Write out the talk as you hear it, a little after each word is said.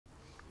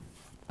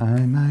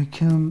I might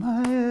kill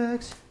my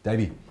ex.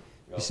 Davey,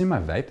 you seen my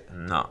vape?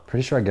 No.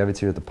 Pretty sure I gave it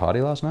to you at the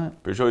party last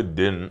night. Pretty sure you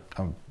didn't.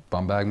 A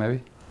bum bag,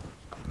 maybe?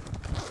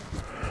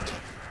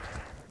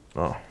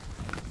 Oh.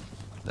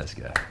 Let's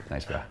go.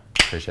 Thanks, bro.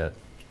 Appreciate it.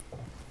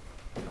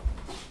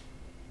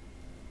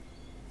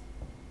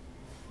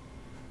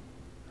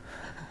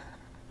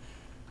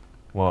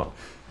 What?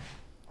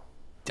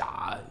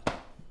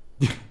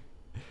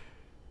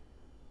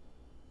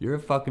 You're a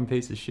fucking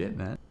piece of shit,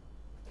 man.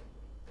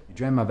 You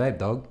drank my vape,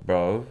 dog.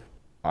 Bro,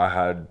 I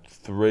had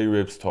 3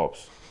 ribs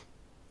tops.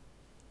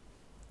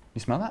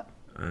 You smell that?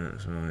 I don't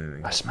smell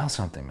anything. I smell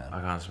something, man.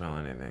 I can't smell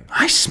anything.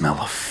 I smell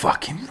a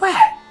fucking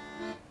rat.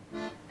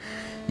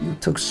 You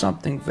took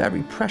something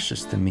very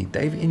precious to me,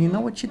 David, and you know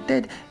what you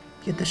did?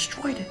 You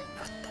destroyed it.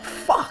 What the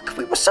fuck?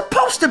 We were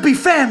supposed to be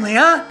family,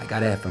 huh? I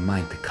got half a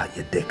mind to cut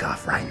your dick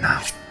off right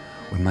now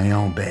with my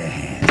own bare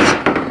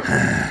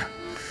hands.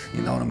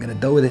 You know what I'm gonna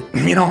do with it?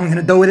 You know what I'm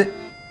gonna do with it?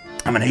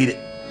 I'm gonna eat it.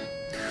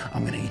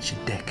 I'm gonna eat your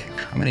dick.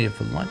 I'm gonna eat it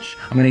for lunch.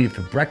 I'm gonna eat it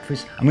for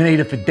breakfast. I'm gonna eat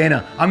it for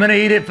dinner. I'm gonna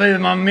eat it for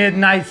my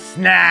midnight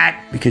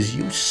snack. Because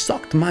you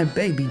sucked my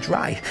baby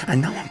dry,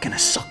 and now I'm gonna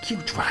suck you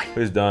dry.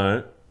 Please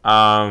don't.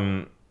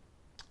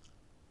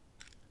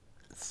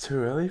 It's too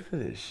early for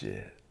this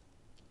shit.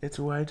 It's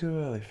way too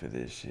early for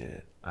this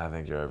shit. I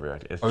think you're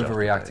overreacting. It's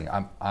Overreacting.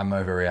 I'm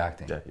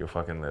overreacting. Yeah, you'll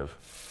fucking live.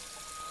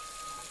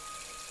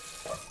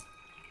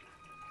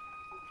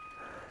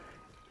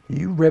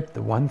 You ripped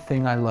the one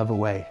thing I love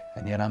away,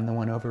 and yet I'm the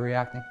one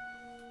overreacting?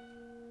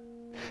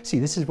 See,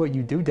 this is what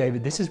you do,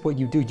 David. This is what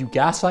you do. You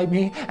gaslight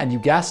me, and you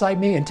gaslight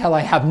me until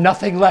I have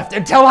nothing left,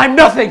 until I'm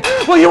nothing.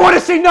 Well, you want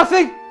to see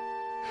nothing?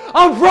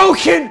 I'm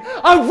broken!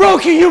 I'm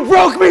broken! You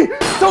broke me!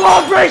 So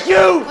I'll break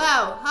you!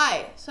 Wow,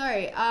 hi.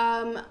 Sorry,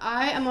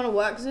 I am on a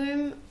work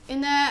Zoom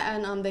in there,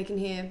 and they can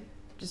hear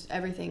just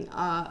everything.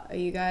 Are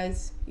you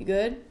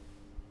good?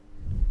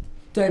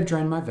 Dave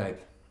drained my vape.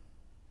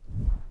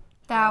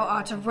 Thou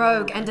art a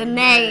rogue and a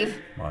knave.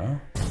 What?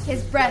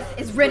 His breath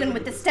is ridden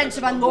with the stench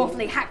of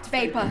unlawfully hacked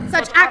vapor.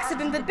 Such acts have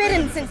been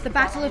forbidden since the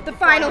battle of the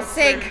final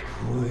sig.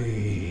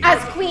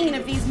 As queen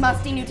of these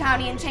musty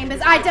Newtownian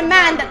chambers, I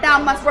demand that thou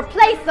must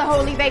replace the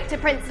holy vape to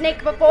Prince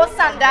Nick before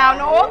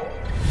sundown, or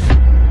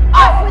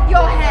off with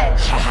your head.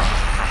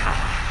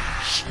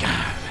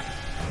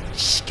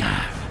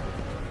 Scarf.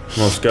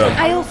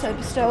 I also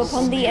bestow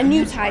upon thee a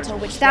new title,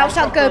 which thou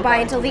shalt go by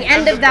until the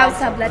end of thou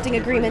subletting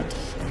agreement.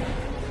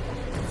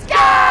 Hey,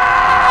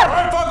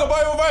 fuck, I'll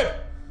buy you a vape!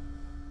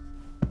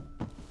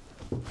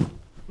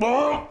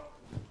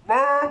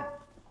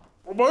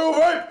 I'll buy you a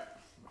vape!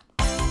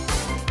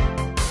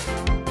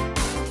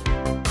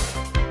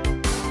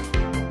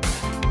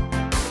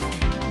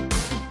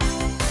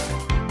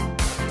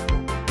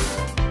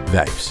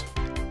 Vapes.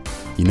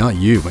 You're not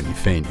you when you're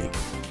fiending.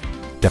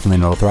 Definitely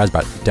not authorized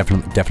by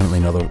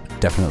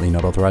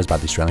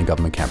the Australian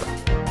Government,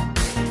 Canberra.